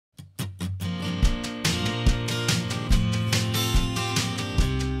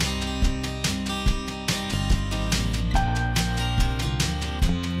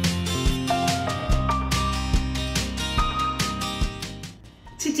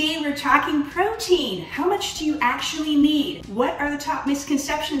Today we're talking protein. How much do you actually need? What are the top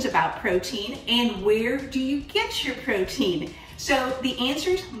misconceptions about protein, and where do you get your protein? So the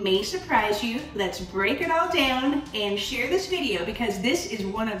answers may surprise you. Let's break it all down and share this video because this is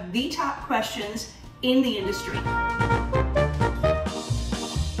one of the top questions in the industry.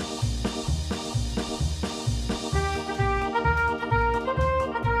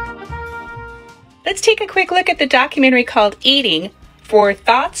 Let's take a quick look at the documentary called Eating for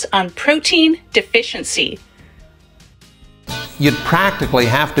thoughts on protein deficiency. You'd practically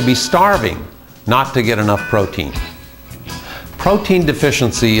have to be starving not to get enough protein. Protein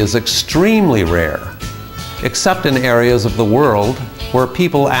deficiency is extremely rare, except in areas of the world where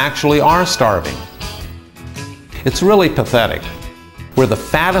people actually are starving. It's really pathetic. We're the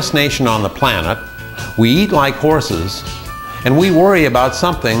fattest nation on the planet, we eat like horses, and we worry about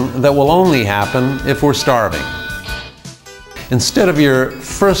something that will only happen if we're starving. Instead of your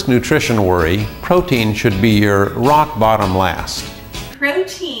first nutrition worry, protein should be your rock bottom last.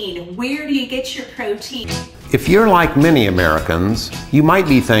 Protein, where do you get your protein? If you're like many Americans, you might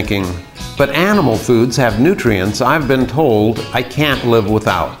be thinking, but animal foods have nutrients I've been told I can't live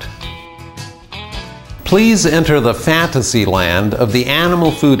without. Please enter the fantasy land of the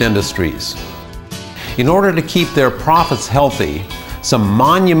animal food industries. In order to keep their profits healthy, some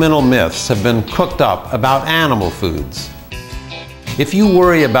monumental myths have been cooked up about animal foods. If you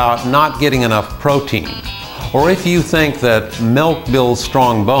worry about not getting enough protein, or if you think that milk builds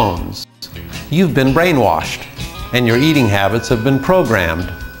strong bones, you've been brainwashed, and your eating habits have been programmed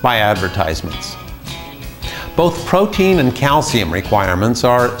by advertisements. Both protein and calcium requirements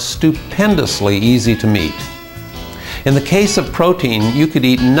are stupendously easy to meet. In the case of protein, you could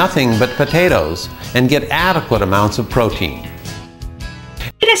eat nothing but potatoes and get adequate amounts of protein.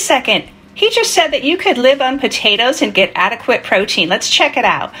 Wait a second. He just said that you could live on potatoes and get adequate protein. Let's check it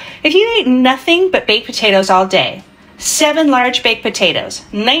out. If you ate nothing but baked potatoes all day, 7 large baked potatoes,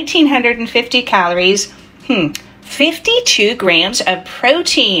 1,950 calories, 52 grams of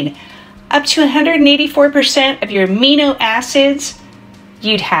protein, up to 184% of your amino acids,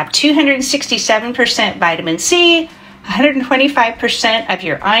 you'd have 267% vitamin C, 125% of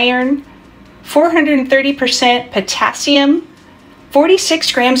your iron, 430% potassium,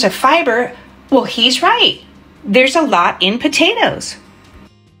 46 grams of fiber. Well, he's right. There's a lot in potatoes.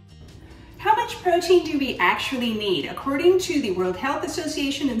 How much protein do we actually need? According to the World Health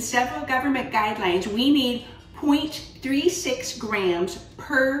Association and several government guidelines, we need 0.36 grams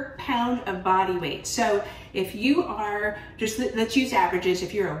per pound of body weight. So if you are, let's use averages,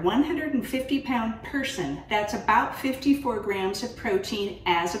 if you're a 150-pound person, that's about 54 grams of protein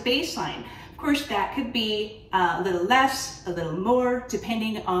as a baseline. Of course, that could be a little less, a little more,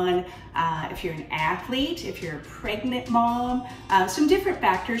 depending on if you're an athlete, if you're a pregnant mom, some different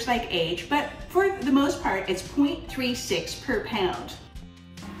factors like age, but for the most part, it's 0.36 per pound.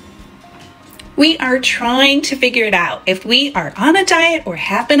 We are trying to figure it out. If we are on a diet or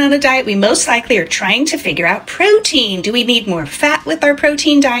have been on a diet, we most likely are trying to figure out protein. Do we need more fat with our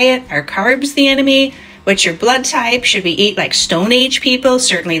protein diet? Are carbs the enemy? What's your blood type? Should we eat like Stone Age people?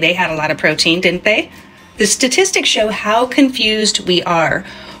 Certainly they had a lot of protein, didn't they? The statistics show how confused we are.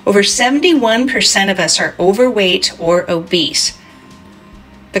 Over 71% of us are overweight or obese.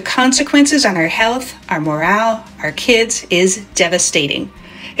 The consequences on our health, our morale, our kids is devastating.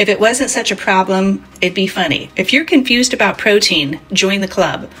 If it wasn't such a problem, it'd be funny. If you're confused about protein, join the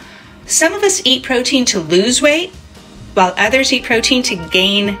club. Some of us eat protein to lose weight, while others eat protein to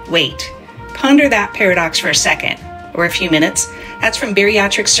gain weight. Ponder that paradox for a second, or a few minutes. That's from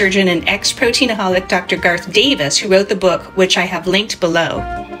bariatric surgeon and ex-proteinaholic Dr. Garth Davis, who wrote the book, which I have linked below.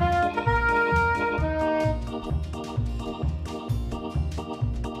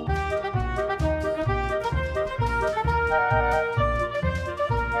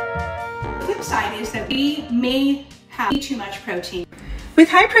 The flip side is that we may have too much protein. With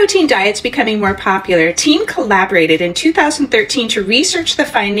high-protein diets becoming more popular, a team collaborated in 2013 to research the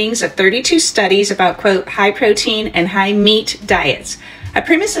findings of 32 studies about, quote, high-protein and high-meat diets. A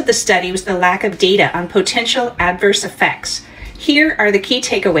premise of the study was the lack of data on potential adverse effects. Here are the key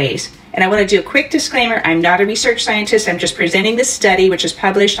takeaways. And I want to do a quick disclaimer. I'm not a research scientist. I'm just presenting this study, which is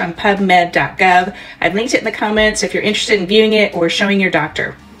published on pubmed.gov. I've linked it in the comments if you're interested in viewing it or showing your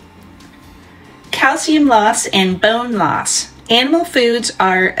doctor. Calcium loss and bone loss. Animal foods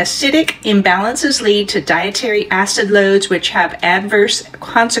are acidic. Imbalances lead to dietary acid loads, which have adverse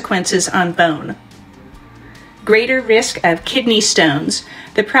consequences on bone. Greater risk of kidney stones.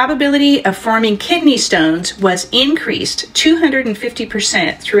 The probability of forming kidney stones was increased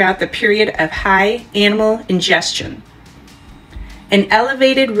 250% throughout the period of high animal ingestion. an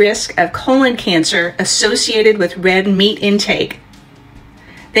elevated risk of colon cancer associated with red meat intake.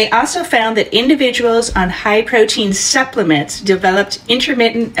 They also found that individuals on high-protein supplements developed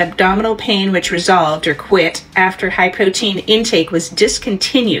intermittent abdominal pain which resolved or quit after high-protein intake was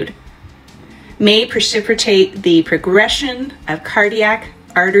discontinued, may precipitate the progression of cardiac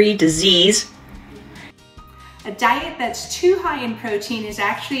artery disease. A diet that's too high in protein is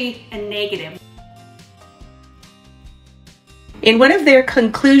actually a negative. In one of their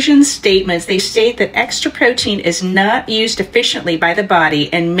conclusion statements, they state that extra protein is not used efficiently by the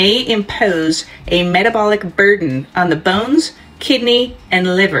body and may impose a metabolic burden on the bones, kidney,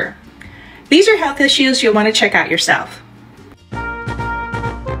 and liver. These are health issues you'll want to check out yourself.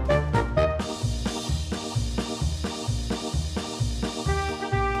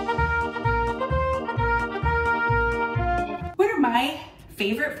 What are my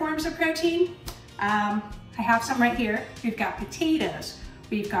favorite forms of protein? I have some right here. We've got potatoes,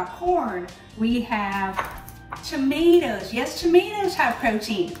 we've got corn, we have tomatoes. Yes, tomatoes have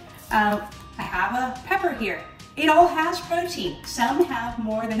protein. I have a pepper here. It all has protein. Some have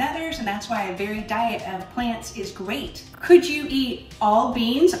more than others, and that's why a varied diet of plants is great. Could you eat all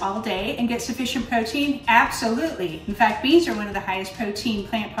beans all day and get sufficient protein? Absolutely. In fact, beans are one of the highest protein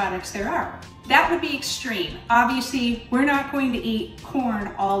plant products there are. That would be extreme. Obviously, we're not going to eat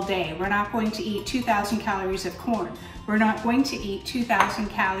corn all day. We're not going to eat 2,000 calories of corn. We're not going to eat 2,000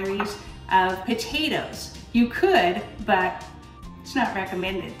 calories of potatoes. You could, but it's not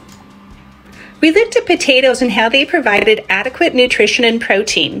recommended. We looked at potatoes and how they provided adequate nutrition and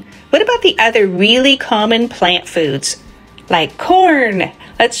protein. What about the other really common plant foods, like corn?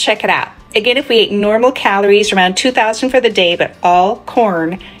 Let's check it out. Again, if we ate normal calories, around 2,000 for the day, but all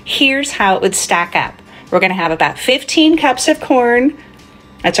corn, here's how it would stack up. We're gonna have about 15 cups of corn.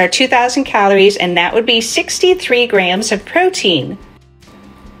 That's our 2,000 calories, and that would be 63 grams of protein.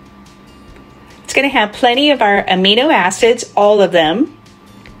 It's gonna have plenty of our amino acids, all of them.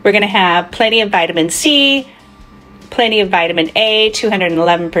 We're gonna have plenty of vitamin C, plenty of vitamin A,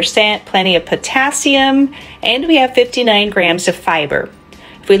 211%, plenty of potassium, and we have 59 grams of fiber.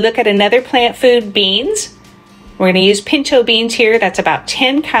 If we look at another plant food, beans, we're going to use pinto beans here. That's about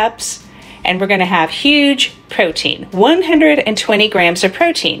 10 cups, and we're going to have huge protein, 120 grams of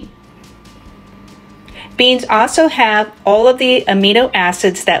protein. Beans also have all of the amino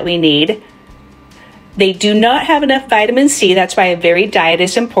acids that we need. They do not have enough vitamin C. That's why a varied diet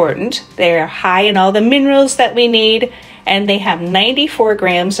is important. They are high in all the minerals that we need, and they have 94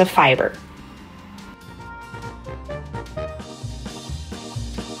 grams of fiber.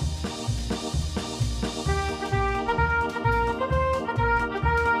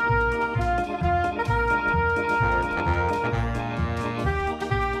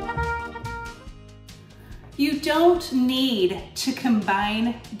 You don't need to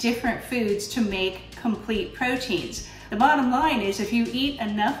combine different foods to make complete proteins. The bottom line is if you eat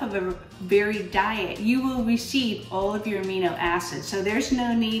enough of a varied diet, you will receive all of your amino acids. So there's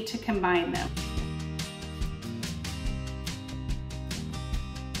no need to combine them.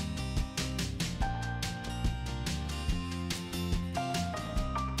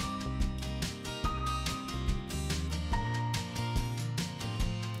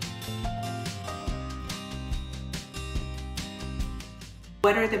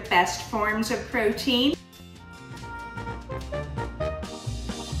 What are the best forms of protein?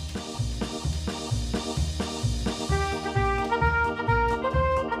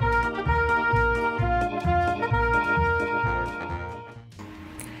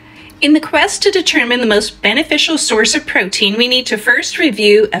 In the quest to determine the most beneficial source of protein, we need to first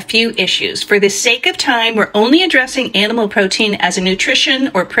review a few issues. For the sake of time, we're only addressing animal protein as a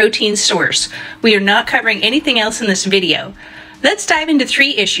nutrition or protein source. We are not covering anything else in this video. Let's dive into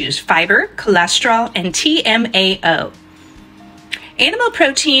 3 issues: fiber, cholesterol, and TMAO. Animal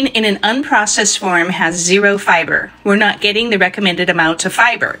protein in an unprocessed form has 0 fiber. We're not getting the recommended amount of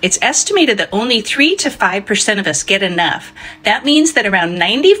fiber. It's estimated that only 3 to 5% of us get enough. That means that around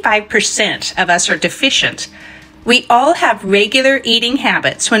 95% of us are deficient. We all have regular eating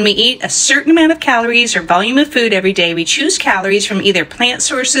habits. When we eat a certain amount of calories or volume of food every day, we choose calories from either plant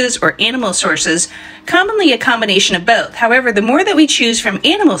sources or animal sources, commonly a combination of both. However, the more that we choose from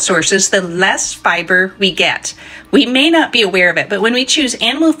animal sources, the less fiber we get. We may not be aware of it, but when we choose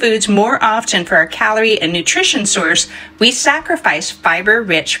animal foods more often for our calorie and nutrition source, we sacrifice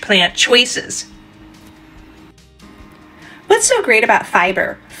fiber-rich plant choices. What's so great about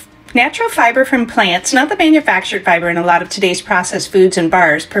fiber? Natural fiber from plants, not the manufactured fiber in a lot of today's processed foods and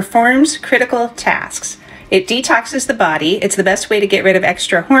bars, performs critical tasks. It detoxes the body. It's the best way to get rid of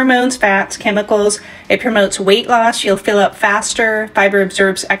extra hormones, fats, chemicals. It promotes weight loss. You'll fill up faster. Fiber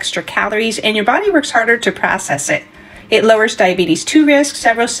absorbs extra calories, and your body works harder to process it. It lowers diabetes 2 risk.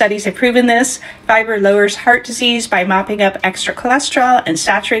 Several studies have proven this. Fiber lowers heart disease by mopping up extra cholesterol and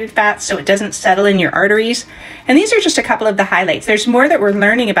saturated fats so it doesn't settle in your arteries. And these are just a couple of the highlights. There's more that we're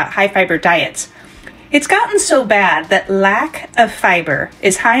learning about high fiber diets. It's gotten so bad that lack of fiber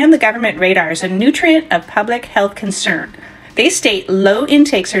is high on the government radar as a nutrient of public health concern. They state low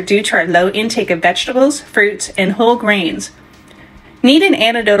intakes are due to our low intake of vegetables, fruits, and whole grains. Need an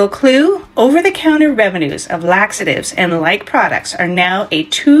anecdotal clue? Over-the-counter revenues of laxatives and like products are now a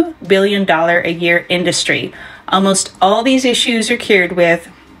 $2 billion a year industry. Almost all these issues are cured with,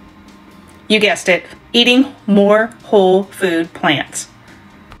 you guessed it, eating more whole food plants.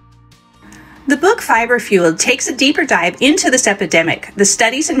 The book Fiber Fueled takes a deeper dive into this epidemic. The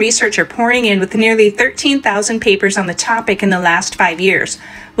studies and research are pouring in with nearly 13,000 papers on the topic in the last 5 years.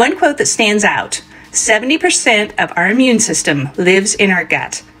 One quote that stands out: 70% of our immune system lives in our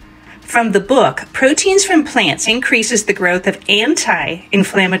gut. From the book, proteins from plants increases the growth of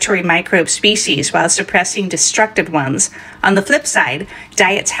anti-inflammatory microbe species while suppressing destructive ones. On the flip side,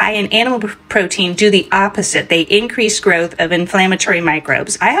 diets high in animal protein do the opposite. They increase growth of inflammatory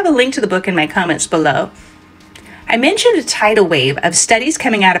microbes. I have a link to the book in my comments below. I mentioned a tidal wave of studies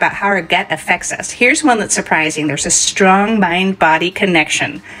coming out about how our gut affects us. Here's one that's surprising. There's a strong mind-body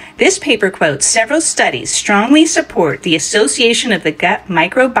connection. This paper quotes several studies strongly support the association of the gut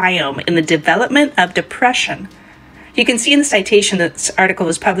microbiome in the development of depression. You can see in the citation that this article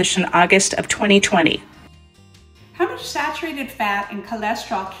was published in August of 2020. How much saturated fat and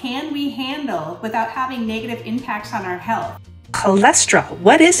cholesterol can we handle without having negative impacts on our health? Cholesterol,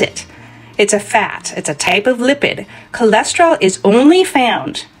 what is it? It's a fat. It's a type of lipid. Cholesterol is only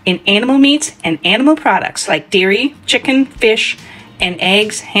found in animal meats and animal products like dairy, chicken, fish, and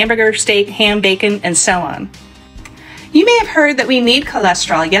eggs, hamburger, steak, ham, bacon, and so on. You may have heard that we need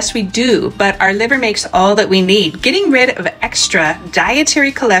cholesterol. Yes, we do, but our liver makes all that we need. Getting rid of extra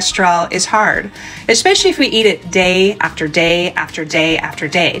dietary cholesterol is hard, especially if we eat it day after day after day after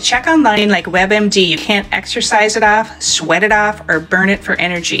day. Check online like WebMD. You can't exercise it off, sweat it off, or burn it for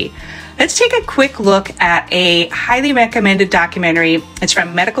energy. Let's take a quick look at a highly recommended documentary. It's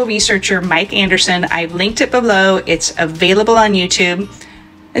from medical researcher Mike Anderson. I've linked it below. It's available on YouTube.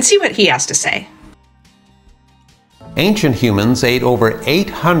 And see what he has to say. Ancient humans ate over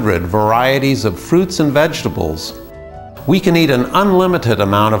 800 varieties of fruits and vegetables. We can eat an unlimited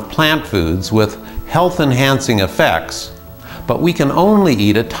amount of plant foods with health-enhancing effects, but we can only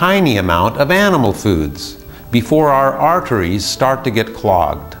eat a tiny amount of animal foods before our arteries start to get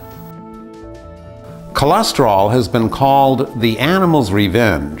clogged. Cholesterol has been called the animal's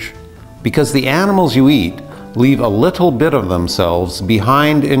revenge because the animals you eat leave a little bit of themselves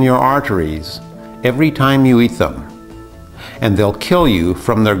behind in your arteries every time you eat them, and they'll kill you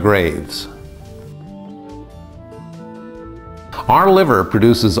from their graves. Our liver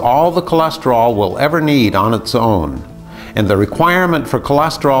produces all the cholesterol we'll ever need on its own, and the requirement for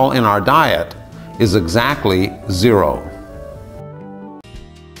cholesterol in our diet is exactly 0.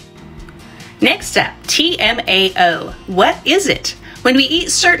 Next up, TMAO. What is it? When we eat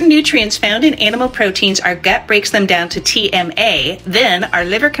certain nutrients found in animal proteins, our gut breaks them down to TMA, then our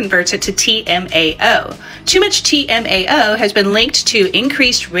liver converts it to TMAO. Too much TMAO has been linked to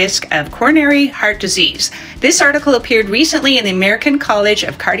increased risk of coronary heart disease. This article appeared recently in the American College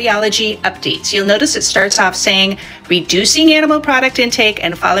of Cardiology Updates. You'll notice it starts off saying, reducing animal product intake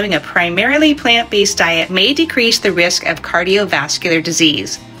and following a primarily plant-based diet may decrease the risk of cardiovascular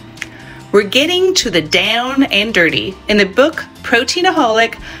disease. We're getting to the down and dirty. In the book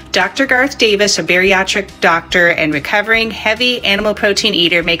Proteinaholic, Dr. Garth Davis, a bariatric doctor and recovering heavy animal protein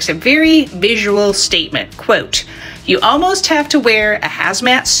eater, makes a very visual statement. Quote, "You almost have to wear a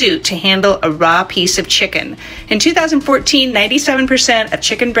hazmat suit to handle a raw piece of chicken. In 2014, 97% of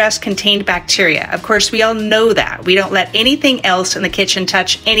chicken breast contained bacteria. Of course, we all know that. We don't let anything else in the kitchen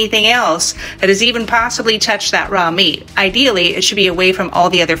touch anything else that has even possibly touched that raw meat. Ideally, it should be away from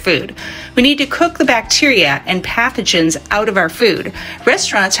all the other food. We need to cook the bacteria and pathogens out of our food.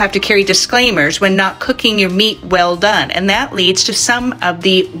 Restaurants have to carry disclaimers when not cooking your meat well done, and that leads to some of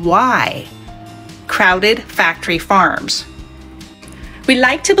the why. Crowded factory farms. We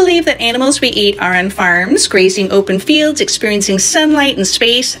like to believe that animals we eat are on farms, grazing open fields, experiencing sunlight and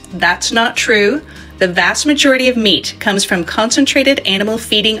space. That's not true. The vast majority of meat comes from concentrated animal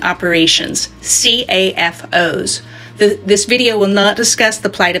feeding operations, CAFOs. This video will not discuss the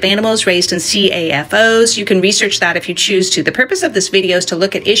plight of animals raised in CAFOs. You can research that if you choose to. The purpose of this video is to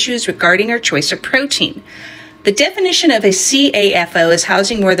look at issues regarding our choice of protein. The definition of a CAFO is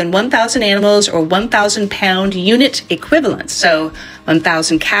housing more than 1,000 animals or 1,000 pound unit equivalents. So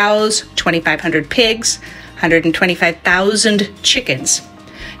 1,000 cows, 2,500 pigs, 125,000 chickens.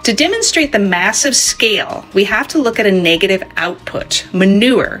 To demonstrate the massive scale, we have to look at a negative output,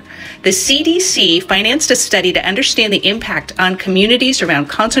 manure. The CDC financed a study to understand the impact on communities around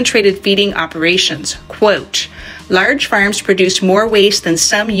concentrated feeding operations. Quote, large farms produce more waste than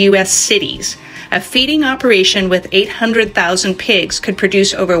some U.S. cities. A feeding operation with 800,000 pigs could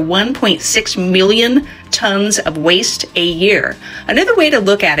produce over 1.6 million tons of waste a year. Another way to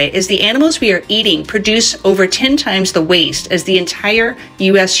look at it is the animals we are eating produce over 10 times the waste as the entire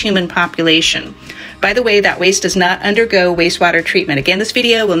U.S. human population. By the way, that waste does not undergo wastewater treatment. Again, this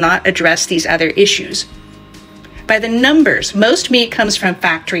video will not address these other issues. By the numbers, most meat comes from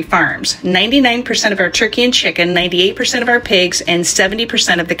factory farms. 99% of our turkey and chicken, 98% of our pigs, and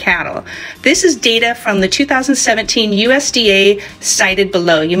 70% of the cattle. This is data from the 2017 USDA cited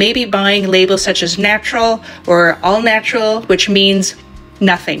below. You may be buying labels such as natural or all natural, which means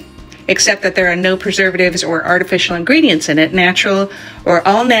nothing, except that there are no preservatives or artificial ingredients in it. Natural or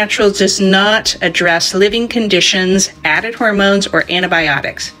all natural does not address living conditions, added hormones, or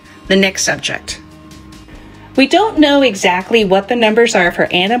antibiotics. The next subject. We don't know exactly what the numbers are for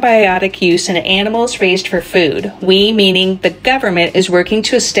antibiotic use in animals raised for food. We, meaning the government, is working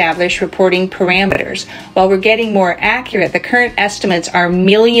to establish reporting parameters. While we're getting more accurate, the current estimates are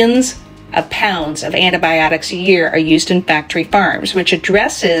millions of pounds of antibiotics a year are used in factory farms, which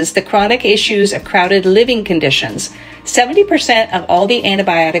addresses the chronic issues of crowded living conditions. 70% of all the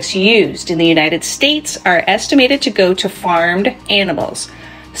antibiotics used in the United States are estimated to go to farmed animals.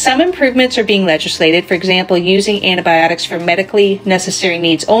 Some improvements are being legislated, for example, using antibiotics for medically necessary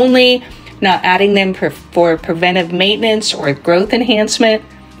needs only, not adding them for preventive maintenance or growth enhancement.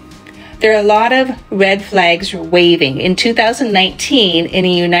 There are a lot of red flags waving. In 2019, in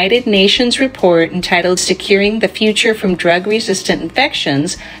a United Nations report entitled Securing the Future from Drug-Resistant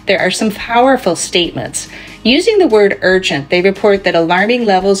Infections, there are some powerful statements. Using the word urgent, they report that alarming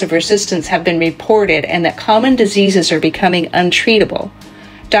levels of resistance have been reported and that common diseases are becoming untreatable.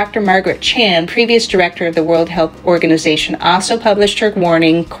 Dr. Margaret Chan, previous director of the World Health Organization, also published her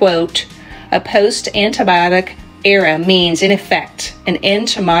warning, quote, a post-antibiotic era means, in effect, an end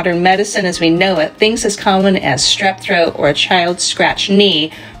to modern medicine as we know it. Things as common as strep throat or a child's scratched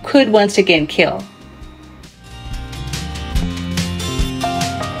knee could once again kill.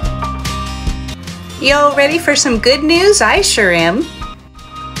 Y'all ready for some good news? I sure am.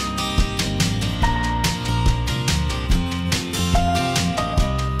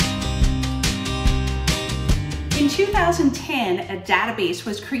 In 2010, a database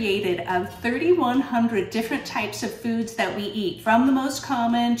was created of 3,100 different types of foods that we eat, from the most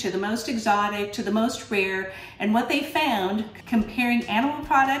common to the most exotic to the most rare. And what they found, comparing animal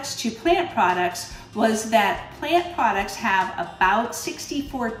products to plant products, was that plant products have about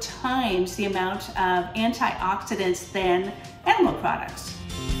 64 times the amount of antioxidants than animal products.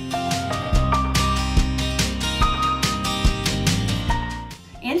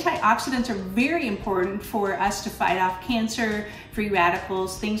 Antioxidants are very important for us to fight off cancer, free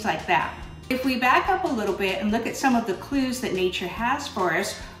radicals, things like that. If we back up a little bit and look at some of the clues that nature has for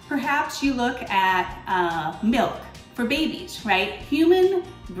us, perhaps you look at milk for babies, right? Human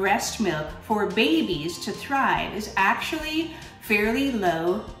breast milk for babies to thrive is actually fairly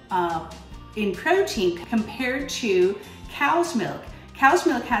low in protein compared to cow's milk. Cow's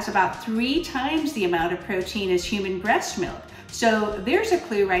milk has about 3 times the amount of protein as human breast milk. So there's a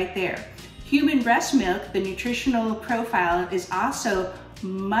clue right there. Human breast milk, the nutritional profile is also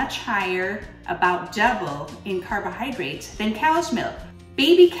much higher, about double in carbohydrates than cow's milk.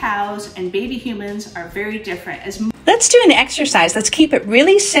 Baby cows and baby humans are very different. Let's do an exercise. Let's keep it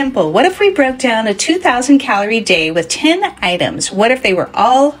really simple. What if we broke down a 2,000 calorie day with 10 items? What if they were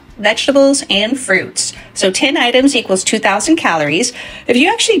all vegetables and fruits? So 10 items equals 2,000 calories. If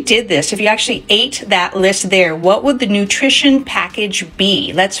you actually did this, if you actually ate that list there, what would the nutrition package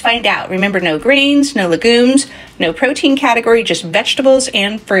be? Let's find out. Remember, no grains, no legumes, no protein category, just vegetables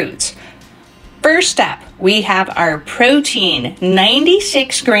and fruits. First up, we have our protein,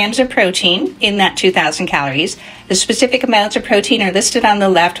 96 grams of protein in that 2,000 calories. The specific amounts of protein are listed on the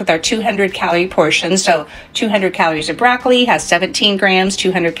left with our 200 calorie portion. So 200 calories of broccoli has 17 grams,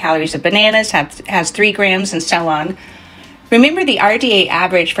 200 calories of bananas has 3 grams, and so on. Remember, the RDA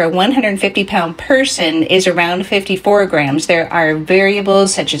average for a 150-pound person is around 54 grams. There are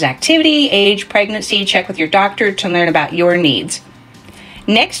variables such as activity, age, pregnancy. Check with your doctor to learn about your needs.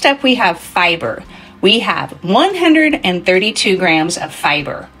 Next up, we have fiber. We have 132 grams of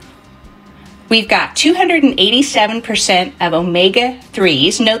fiber. We've got 287% of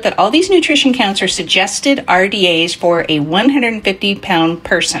omega-3s. Note that all these nutrition counts are suggested RDAs for a 150-pound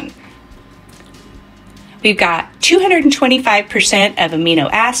person. We've got 225% of amino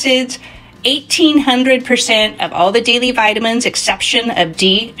acids, 1,800% of all the daily vitamins, exception of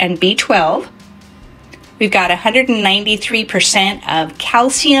D and B12. We've got 193% of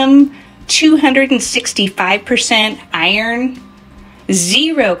calcium, 265% iron,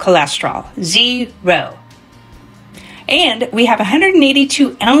 0 cholesterol, 0. And we have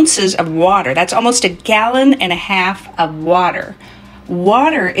 182 ounces of water. That's almost 1.5 gallons of water.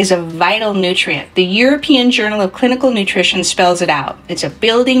 Water is a vital nutrient. The European Journal of Clinical Nutrition spells it out. It's a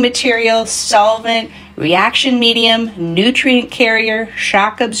building material, solvent, reaction medium, nutrient carrier,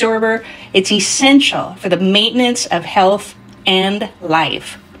 shock absorber. It's essential for the maintenance of health and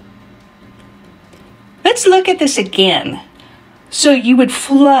life. Let's look at this again. So you would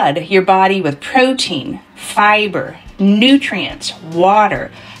flood your body with protein, fiber, nutrients, water.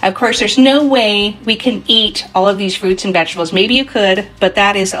 Of course, there's no way we can eat all of these fruits and vegetables. Maybe you could, but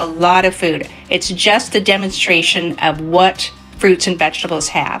that is a lot of food. It's just a demonstration of what fruits and vegetables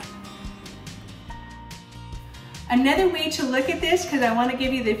have. Another way to look at this, because I want to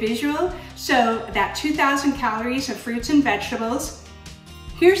give you the visual, so that 2,000 calories of fruits and vegetables,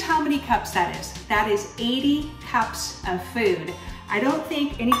 here's how many cups that is. That is 80 cups of food. I don't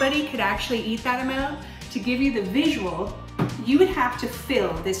think anybody could actually eat that amount. To give you the visual, you would have to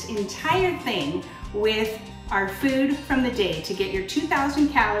fill this entire thing with our food from the day to get your 2,000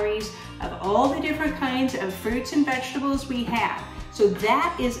 calories of all the different kinds of fruits and vegetables we have. So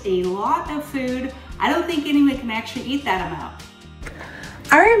that is a lot of food. I don't think anyone can actually eat that amount.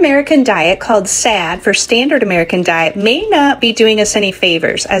 Our American diet, called SAD for Standard American Diet, may not be doing us any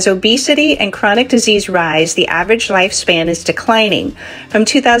favors. As obesity and chronic disease rise, the average lifespan is declining. From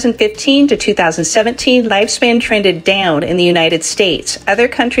 2015 to 2017, lifespan trended down in the United States. Other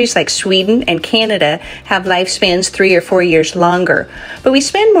countries like Sweden and Canada have lifespans 3 or 4 years longer. But we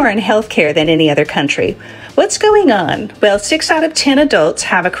spend more on healthcare than any other country. What's going on? Well, 6 out of 10 adults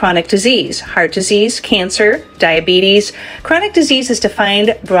have a chronic disease: heart disease, cancer, diabetes. Chronic disease is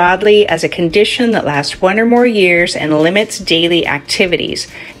defined broadly as a condition that lasts 1 or more years and limits daily activities.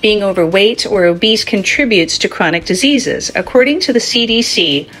 Being overweight or obese contributes to chronic diseases. According to the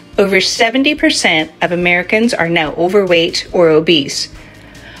CDC, over 70% of Americans are now overweight or obese.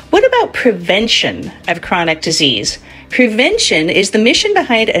 What about prevention of chronic disease? Prevention is the mission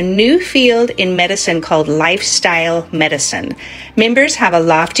behind a new field in medicine called lifestyle medicine. Members have a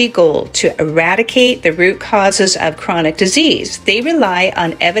lofty goal to eradicate the root causes of chronic disease. They rely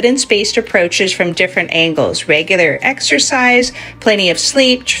on evidence-based approaches from different angles: regular exercise, plenty of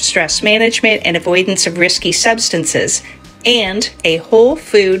sleep, stress management, and avoidance of risky substances, and a whole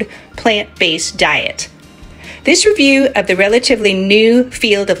food, plant-based diet. This review of the relatively new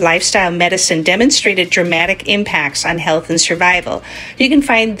field of lifestyle medicine demonstrated dramatic impacts on health and survival. You can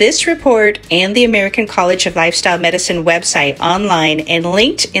find this report and the American College of Lifestyle Medicine website online and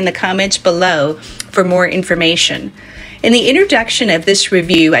linked in the comments below for more information. In the introduction of this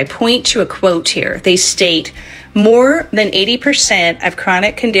review, I point to a quote here. They state, "More than 80% of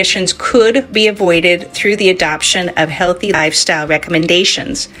chronic conditions could be avoided through the adoption of healthy lifestyle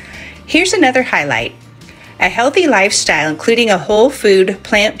recommendations." Here's another highlight. A healthy lifestyle, including a whole food,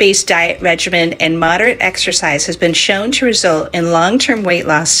 plant-based diet regimen and moderate exercise, has been shown to result in long-term weight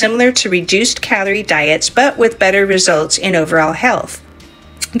loss similar to reduced calorie diets, but with better results in overall health.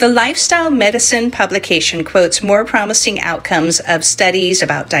 The Lifestyle Medicine publication quotes more promising outcomes of studies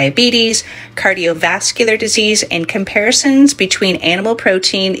about diabetes, cardiovascular disease, and comparisons between animal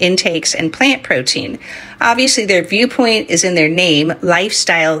protein intakes and plant protein. Obviously, their viewpoint is in their name,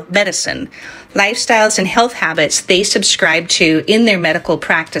 lifestyle medicine. Lifestyles and health habits they subscribe to in their medical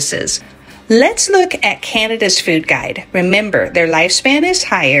practices. Let's look at Canada's food guide. Remember, their lifespan is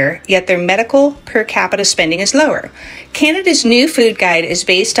higher, yet their medical per capita spending is lower. Canada's new food guide is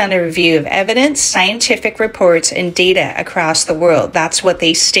based on a review of evidence, scientific reports, and data across the world. That's what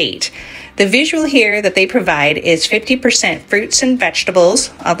they state. The visual here that they provide is 50% fruits and vegetables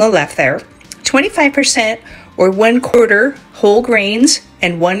on the left there, 25% or 1/4 whole grains,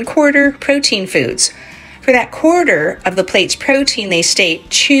 and 1/4 protein foods. For that quarter of the plate's protein, they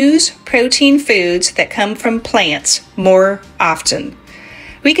state, choose protein foods that come from plants more often.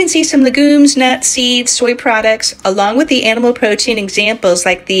 We can see some legumes, nuts, seeds, soy products, along with the animal protein examples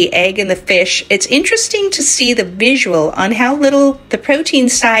like the egg and the fish. It's interesting to see the visual on how little the protein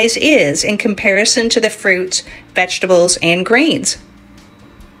size is in comparison to the fruits, vegetables, and grains.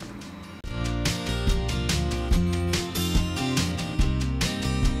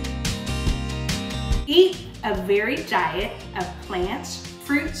 Eat a varied diet of plants,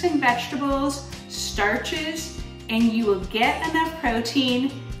 fruits and vegetables, starches, and you will get enough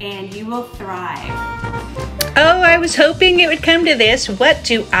protein and you will thrive. Oh, I was hoping it would come to this. What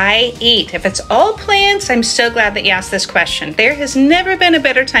do I eat? If it's all plants, I'm so glad that you asked this question. There has never been a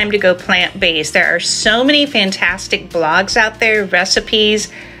better time to go plant-based. There are so many fantastic blogs out there, recipes.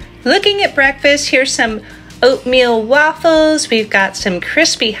 Looking at breakfast, here's some oatmeal waffles. We've got some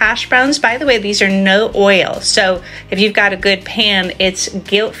crispy hash browns. By the way, these are no oil. So if you've got a good pan, it's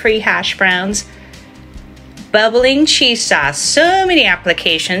guilt-free hash browns. Bubbling cheese sauce, so many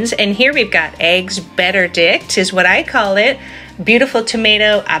applications. And here we've got eggs Benedict is what I call it. Beautiful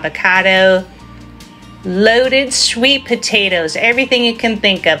tomato, avocado, loaded sweet potatoes, everything you can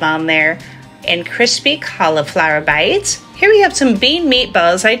think of on there. And crispy cauliflower bites. Here we have some bean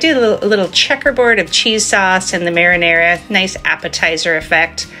meatballs. I did a little checkerboard of cheese sauce and the marinara, nice appetizer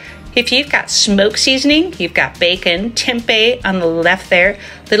effect. If you've got smoke seasoning, you've got bacon, tempeh on the left there,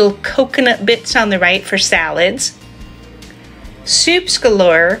 little coconut bits on the right for salads. Soups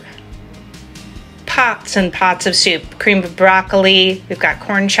galore, pots and pots of soup, cream of broccoli, we've got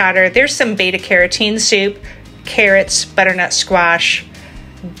corn chowder. There's some beta carotene soup, carrots, butternut squash,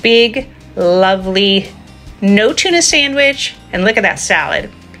 big, lovely, no tuna sandwich, and look at that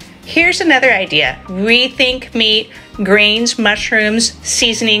salad. Here's another idea. Rethink meat, grains, mushrooms,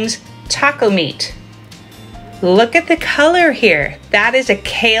 seasonings, taco meat. Look at the color here. That is a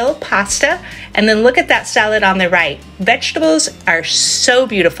kale pasta. And then look at that salad on the right. Vegetables are so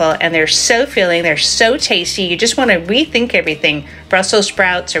beautiful and they're so filling. They're so tasty. You just want to rethink everything. Brussels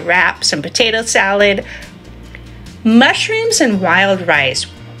sprouts, a wrap, some potato salad. Mushrooms and wild rice,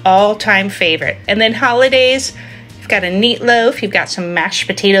 all-time favorite. And then holidays, you've got a neat loaf. You've got some mashed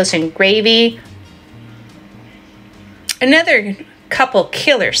potatoes and gravy. Another couple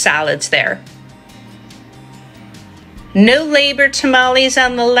killer salads there. No labor tamales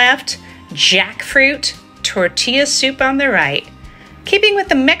on the left, jackfruit, tortilla soup on the right. Keeping with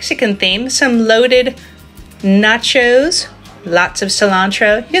the Mexican theme, some loaded nachos, lots of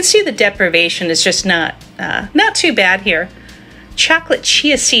cilantro. You can see the deprivation is just not too bad here. Chocolate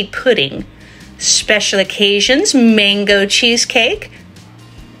chia seed pudding. Special occasions, mango cheesecake.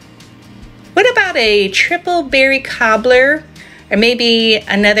 What about a triple berry cobbler? Or maybe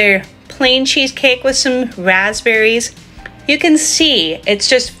another plain cheesecake with some raspberries? You can see it's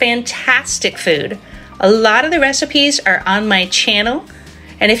just fantastic food. A lot of the recipes are on my channel.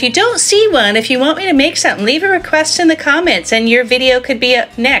 And if you don't see one, if you want me to make something, leave a request in the comments and your video could be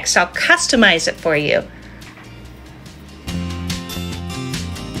up next. I'll customize it for you.